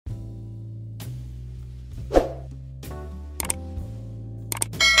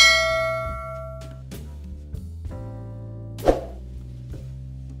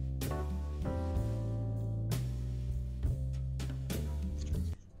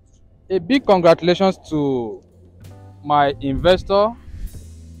A big congratulations to my investor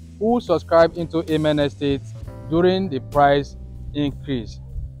who subscribed into Amen Estate during the price increase.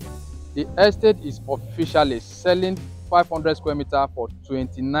 The estate is officially selling 500 square meter for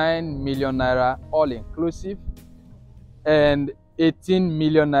 29 million naira all inclusive and 18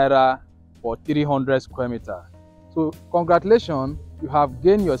 million naira for 300 square meter. So congratulations, you have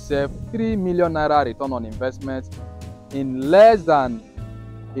gained yourself 3 million naira return on investment in less than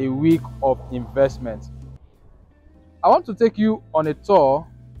a week of investment. I want to take you on a tour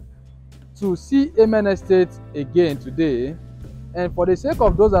to see Amen Estate again today, and for the sake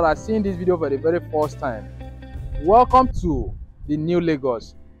of those that are seeing this video for the very first time, welcome to the new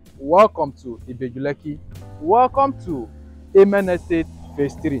Lagos, welcome to Ibeju Lekki, welcome to Amen Estate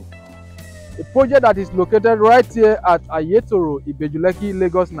phase 3, a project that is located right here at Ayetoro, Ibeju Lekki,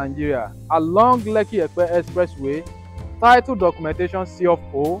 Lagos, Nigeria, along Lekki Expressway, title documentation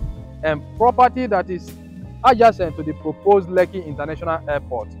CFO, and property that is adjacent to the proposed Lekki International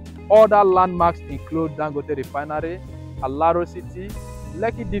Airport. Other landmarks include Dangote Refinery, Alaro City,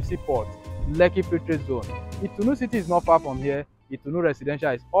 Lekki Deep Sea Port, Lekki Free Trade Zone. Itunu City is not far from here. Itunu Residential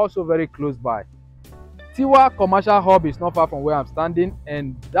is also very close by. Tiwa Commercial Hub is not far from where I'm standing,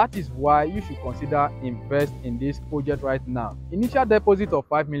 and that is why you should consider invest in this project right now. Initial deposit of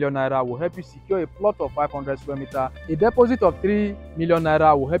 5 million naira will help you secure a plot of 500 square meter. A deposit of 3 million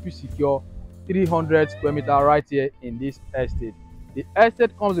naira will help you secure 300 square meter right here in this estate. The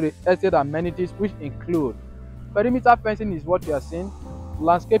estate comes with estate amenities which include perimeter fencing is what you are seeing,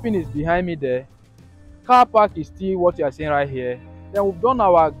 landscaping is behind me there, car park is still what you are seeing right here. Then we've done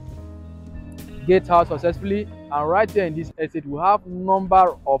our gatehouse successfully, and right here in this estate we have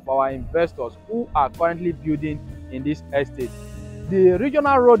number of our investors who are currently building in this estate. The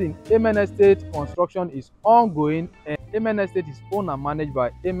regional road in Amen Estate construction is ongoing, and Amen Estate is owned and managed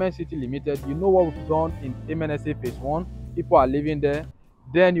by Amen City Limited. You know what we've done in Amen Estate phase 1, people are living there.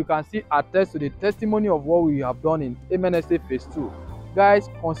 Then you can see attest to the testimony of what we have done in Amen Estate phase 2. Guys,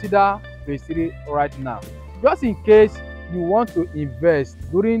 consider phase 3 right now. Just in case you want to invest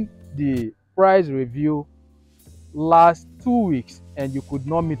during the price review last 2 weeks and you could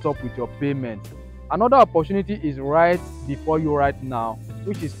not meet up with your payment, another opportunity is right before you right now,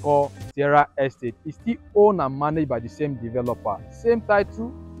 which is called Tiara Estate. It's still owned and managed by the same developer, same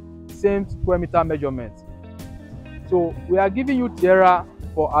title, same square meter measurement. So we are giving you Tiara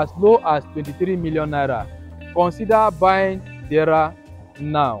for as low as 23 million naira. Consider buying Tiara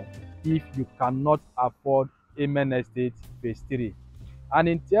now if you cannot afford Amen Estate phase 3. And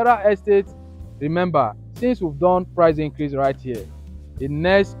in Tiara Estate, remember, since we've done price increase right here, the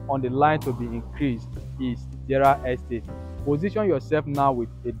next on the line to be increased is Tiara Estate. Position yourself now with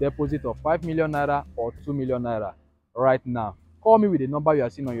a deposit of 5 million naira or 2 million naira right now. Call me with the number you are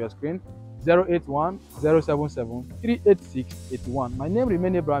seeing on your screen, 081 077 386 81. My name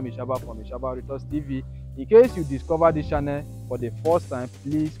remains Abraham Ichaba from Ichaba Realtors TV. In case you discover this channel for the first time,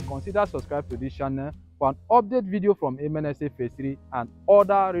 please consider subscribe to this channel for an update video from Amen Estate phase 3 and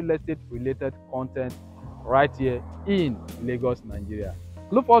other real estate related content right here in Lagos, Nigeria.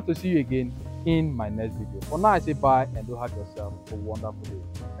 Look forward to see you again in my next video. For now, I say bye and do have yourself a wonderful day.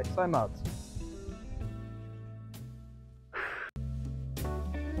 I sign out.